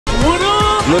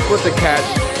Look what the catch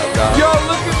is, dog. Yo,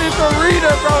 look at this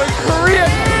arena, bro, in Korea.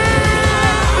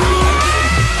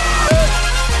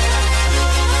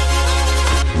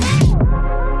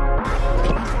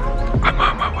 I'm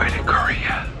on my way to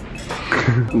Korea.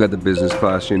 We got the business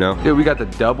class, you know. Dude, we got the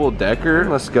double decker.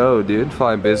 Let's go, dude.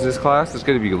 Flying business class. It's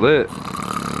gonna be lit.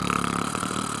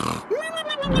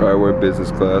 Alright, we're in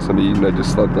business class. I'm eating. I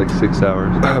just slept like 6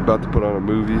 hours. I'm about to put on a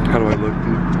movie. How do I look,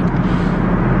 dude?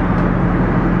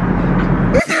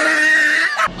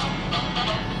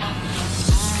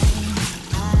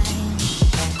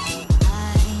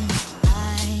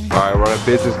 Alright, we're on a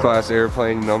business class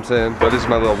airplane, you know what I'm saying? But this is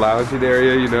my little lounging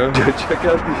area, you know? check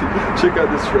out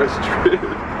this restaurant.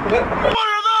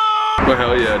 Oh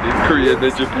hell yeah, dude. Korea,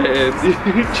 then Japan, dude.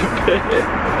 Japan.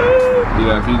 You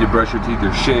know, if you need to brush your teeth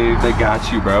or shave, they got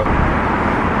you, bro.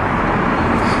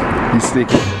 He's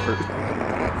sneaking over.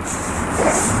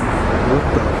 What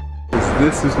the f is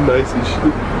this? Is nice as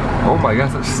shit. Oh my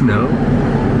god, that's snow?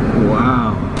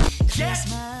 Wow.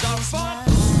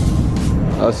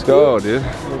 Let's go, dude.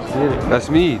 That's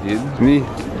me, dude. It's me.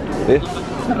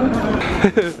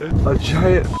 A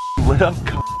giant lit up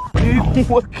dude.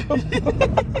 What?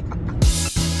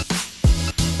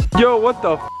 Yo, what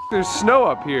the f? There's snow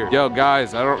up here. Yo,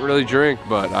 guys, I don't really drink,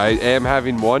 but I am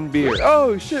having one beer.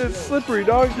 Oh shit, it's slippery,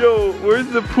 dog. Yo, where's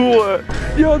the pool at?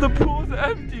 Yo, the pool's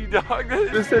empty, dog.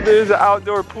 They said there's an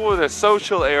outdoor pool in a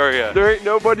social area. There ain't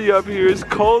nobody up here. It's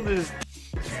cold as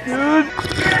dude.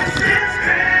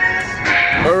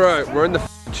 Alright, we're in the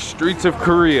streets of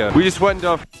Korea. We just went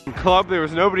into a club. There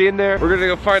was nobody in there. We're gonna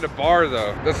go find a bar,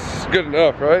 though. That's good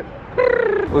enough, right?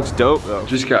 Looks dope though.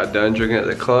 Just got done drinking at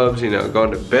the clubs, you know, going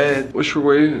to bed. Which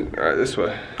way? Alright, this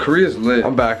way. Korea's lit.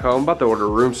 I'm back home. I'm about to order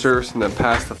room service and then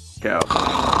pass the f out.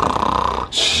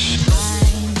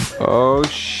 Oh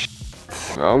shit.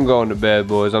 I'm going to bed,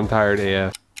 boys. I'm tired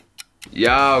AF.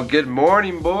 Yo, good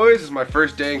morning, boys. This is my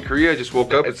first day in Korea. I just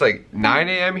woke up. It's like 9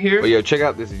 a.m. here. But yo, check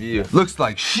out this view. Looks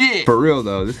like shit. For real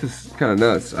though, this is kind of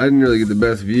nuts. I didn't really get the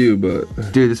best view, but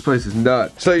dude, this place is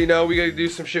nuts. So you know, we gotta do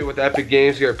some shit with Epic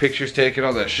Games, get our pictures taken,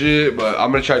 all that shit. But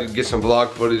I'm gonna try to get some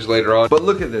vlog footage later on. But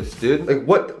look at this, dude. Like,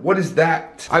 what is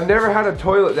that? I've never had a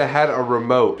toilet that had a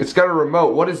remote. It's got a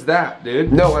remote. What is that,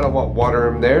 dude? No, I don't want water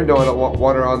in there. No, I don't want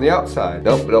water on the outside.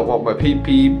 Nope, I don't want my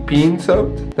pee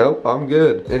soaked. Nope, I'm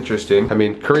good. Interesting. I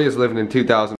mean, Korea's living in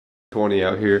 2020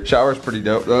 out here. Shower's pretty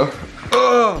dope though.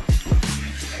 Ugh.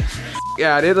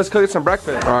 Yeah, dude, let's go get some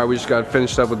breakfast. All right, we just got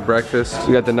finished up with breakfast.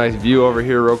 We got the nice view over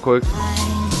here real quick.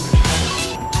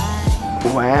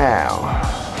 Wow.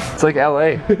 It's like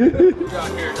LA. What you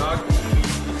got here, dog?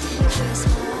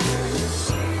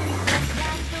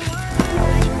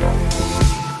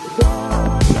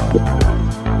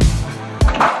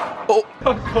 Oh,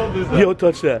 how cold is that? Yo,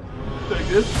 touch that. Like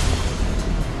this?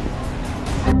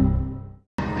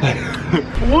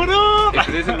 What up? If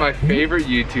it isn't my favorite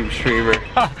YouTube streamer,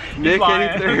 Nick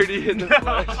 8030 in the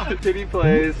flesh. Titty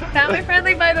plays. Family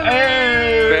friendly, by the way.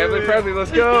 Hey. Family friendly,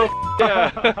 let's go.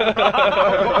 Yeah.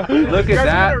 Look at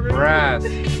that brass.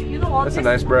 That's a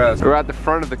nice brass. We're at the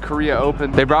front of the Korea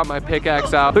Open. They brought my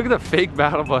pickaxe out. Look at the fake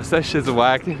battle bus. That shit's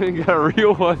whack. They got a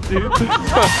real one, dude.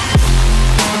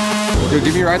 Dude,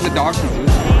 give me a ride in the dog food, dude.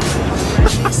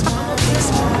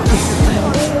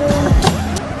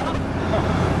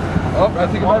 Oh, I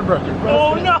think I might have broken.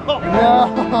 Oh no!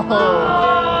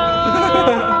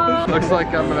 No! Looks like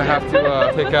I'm gonna have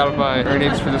to take out of my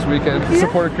earnings for this weekend.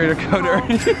 Support a creator code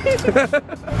earnings. Yeah,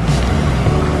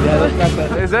 that's not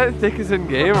that. Is that thick as in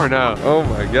game or no? Oh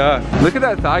my god. Look at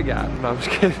that thigh gap. No, I'm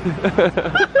just kidding.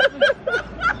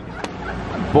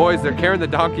 Boys, they're carrying the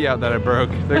donkey out that I broke.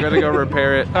 They're gonna go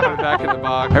repair it, put it back in the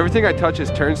box. Everything I touch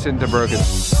is turns into broken.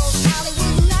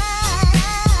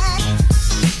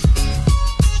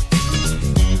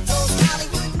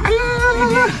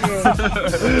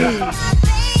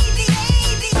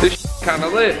 This kind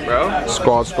of lit, bro.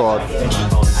 Squad.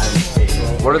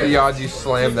 What are the odds you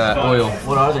slam that oil?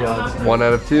 What are the odds? 1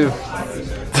 out of 2.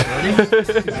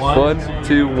 Ready? 1,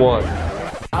 2, 1.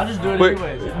 I'll just do it Wait,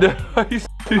 anyways. no,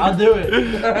 I'll do it.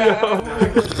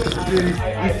 Dude, he's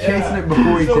chasing it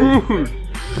before he takes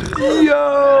it. Yo!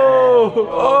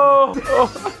 Oh!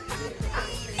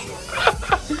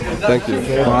 Thank you.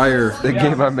 Fire. They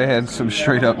gave my man some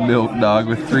straight up milk, dog,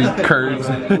 with 3 curds.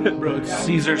 Bro, it's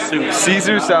Caesar soup.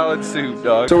 Caesar salad soup,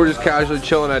 dog. So we're just casually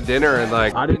chilling at dinner and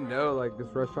like, I didn't know like this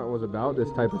restaurant was about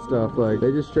this type of stuff. Like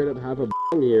they just straight up have a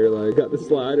here, like got the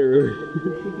slider.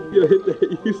 You hit that,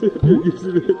 use it.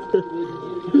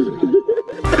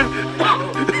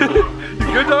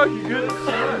 You good, dog? You good?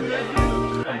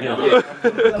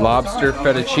 Lobster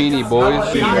fettuccine,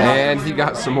 boys. And he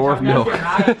got some more milk.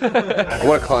 I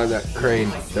want to climb that crane.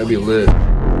 That'd be lit.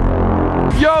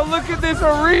 Yo, look at this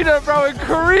arena, bro, in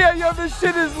Korea. Yo, this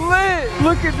shit is lit.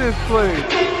 Look at this place.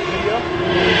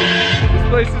 This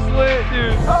place is lit,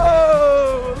 dude.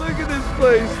 Oh, look at this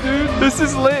place, dude. This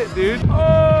is lit, dude.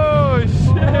 Oh,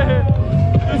 shit.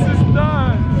 This is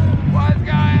nuts. What's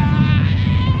going on?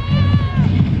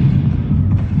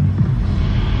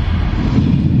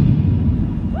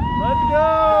 Let's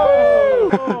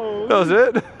go. That was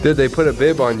it? Did they put a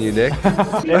bib on you, Nick?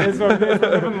 It is what it is.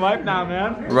 I'm living life now,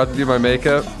 man. We're about to do my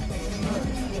makeup.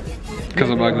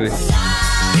 Because I'm ugly.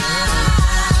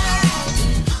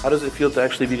 How does it feel to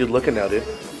actually be good looking now, dude?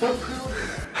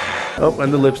 Oh,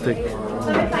 and the lipstick.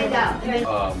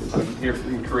 I'm here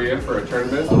from Korea for a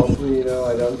tournament. Hopefully, you know,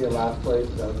 I don't get last place.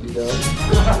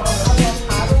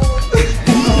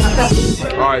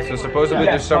 Alright, so supposedly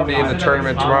there's somebody in the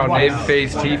tournament tomorrow named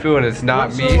Tfue, and it's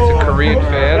not me, it's a Korean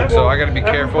fan, so I gotta be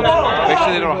careful. Make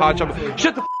sure they don't hot jump.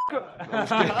 Shut the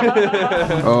f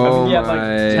up! Oh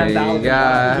my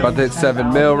god. About to hit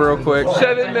 7 mil real quick.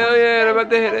 7 million, I'm about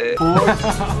to hit it.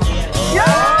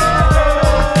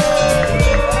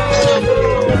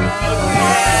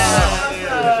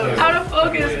 Out of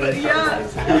focus, but yeah.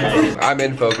 I'm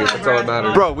in focus, that's all that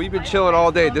matters. Bro, we've been chilling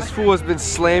all day. This fool has been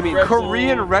slamming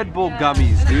Korean Red Bull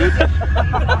gummies, dude.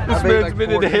 This man's been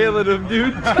inhaling them,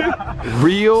 dude.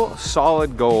 Real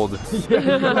solid gold.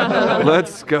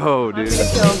 Let's go, dude.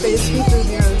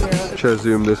 Try to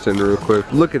zoom this in real quick.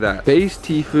 Look at that. Base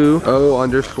Tfue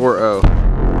O_O.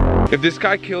 If this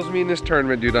guy kills me in this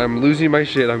tournament, dude, I'm losing my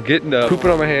shit. I'm getting up, pooping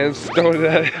on my hands, throwing it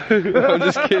at him. I'm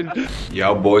just kidding.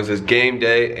 Yo, boys, it's game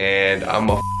day, and I'm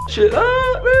a shit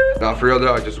up, man. Not for real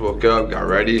though, I just woke up, got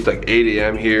ready. It's like 8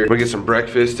 a.m. here. We're gonna get some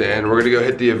breakfast, and we're gonna go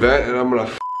hit the event, and I'm gonna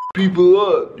people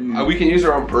up, dude. We can use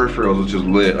our own peripherals, which is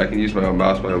lit. I can use my own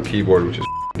mouse, my own keyboard, which is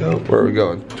dope. Where are we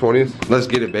going? 20th? Let's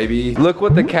get it, baby. Look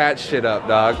what the cat shit up,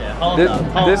 dog.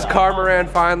 This Carmaran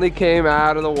finally came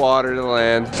out of the water to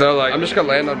land. So like, I'm just gonna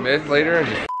land on mid later and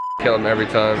just kill him every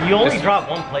time. You only drop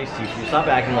one place, Tfue. Stop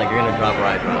acting like you're gonna drop where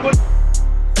I drop.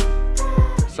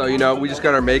 So, you know, we just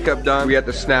got our makeup done. We at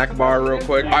the snack bar real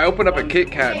quick. I opened up a Kit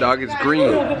Kat, dog. It's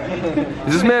green.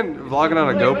 Is this man vlogging on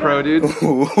a GoPro, dude?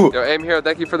 Yo, Aim Hero,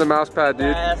 thank you for the mouse pad,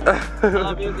 dude. Yes. I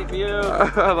love you, Tfue.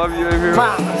 I love you, Aim Hero.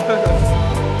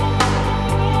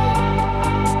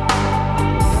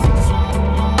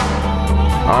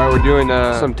 Alright, we're doing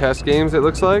some test games, it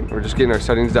looks like. We're just getting our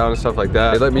settings down and stuff like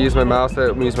that. They let me use my mouse, they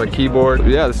let me use my keyboard. But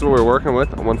yeah, this is what we're working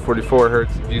with. A 144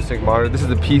 hertz ViewSync monitor. This is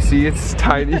the PC, it's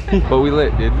tiny. But we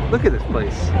lit, dude. Look at this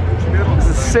place. This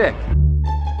is sick.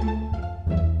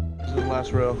 This is the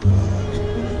last row.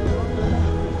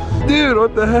 Dude,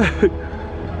 what the heck?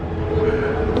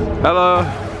 Hello.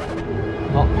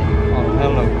 Oh,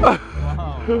 hello.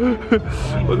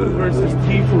 Versus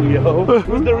Tfue, yo.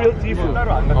 Who's the real Tfue?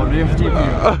 Oh, real Tfue.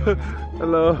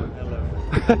 Hello.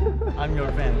 I'm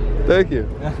your fan. Thank you.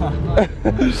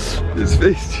 His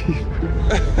face Tfue.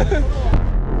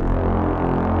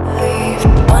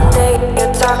 One day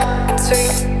you're talking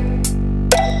sweet.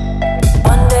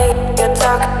 One day you're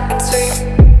talking sweet.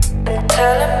 And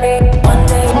telling me one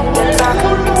day you're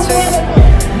talking sweet.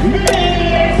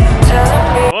 Telling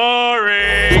me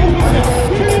boring. One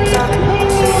day you're talking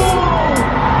sweet.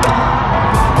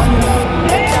 One day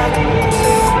you're talking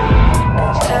sweet.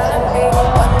 Telling me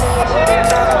one day you're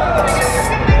talking sweet.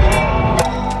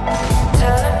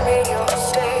 Telling me you'll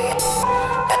stay, and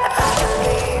I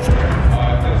believe.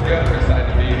 Feels good. I'm excited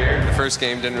to be here. The first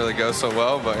game didn't really go so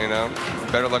well, but you know,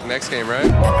 better luck next game,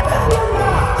 right?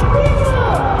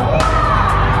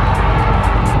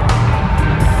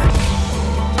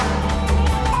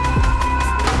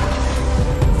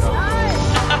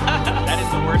 That is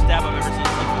the worst dab I've ever seen.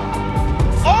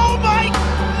 Oh my!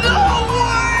 No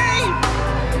way!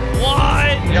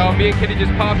 What? Yo, me and Kitty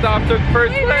just popped off, took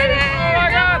first place. Oh my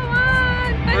god!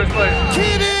 First place.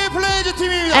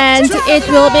 And it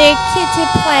will be Kitty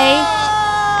Play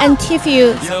and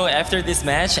Tfue. So after this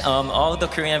match, all the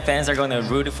Korean fans are going to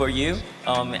root for you.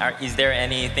 Is there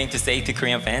anything to say to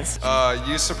Korean fans?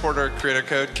 Use support our creator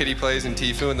code Kitty Plays and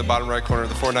Tfue in the bottom right corner of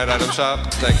the Fortnite item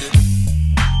shop. Thank you.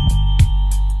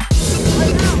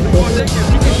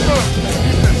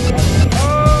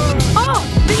 Oh,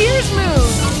 the ears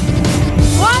move.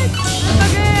 What?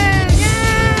 Okay,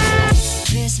 yeah.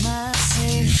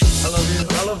 I love you.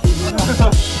 I love you.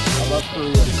 I love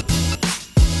Korea.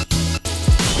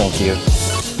 Thank you.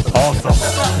 Awesome.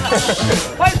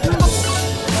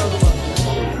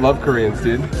 Love Koreans,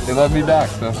 dude. They love me back,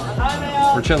 so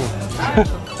we're chilling.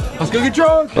 Let's go get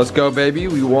drunk. Let's go, baby.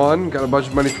 We won. Got a bunch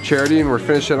of money for charity, and we're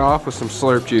finishing off with some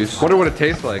slurp juice. Wonder what it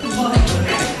tastes like.